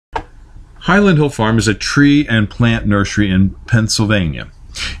Highland Hill Farm is a tree and plant nursery in Pennsylvania.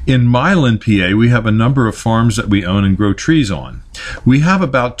 In Milan, PA, we have a number of farms that we own and grow trees on. We have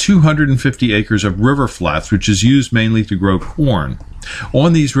about 250 acres of river flats, which is used mainly to grow corn.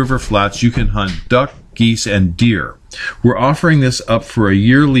 On these river flats, you can hunt duck, geese, and deer. We're offering this up for a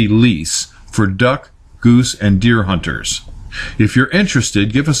yearly lease for duck, goose, and deer hunters. If you're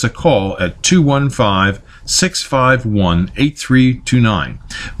interested, give us a call at 215-651-8329.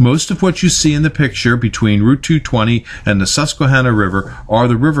 Most of what you see in the picture between Route 220 and the Susquehanna River are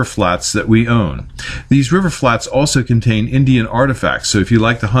the river flats that we own. These river flats also contain Indian artifacts, so if you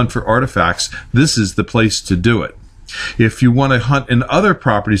like to hunt for artifacts, this is the place to do it. If you want to hunt in other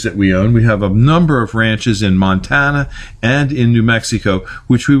properties that we own, we have a number of ranches in Montana and in New Mexico,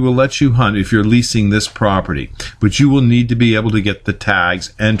 which we will let you hunt if you're leasing this property. But you will need to be able to get the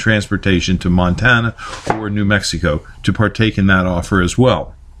tags and transportation to Montana or New Mexico to partake in that offer as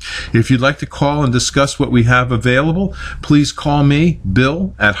well. If you'd like to call and discuss what we have available, please call me,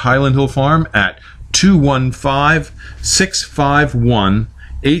 Bill, at Highland Hill Farm at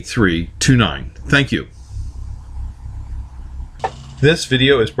 215-651-8329. Thank you. This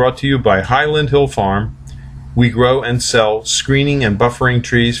video is brought to you by Highland Hill Farm. We grow and sell screening and buffering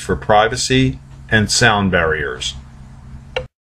trees for privacy and sound barriers.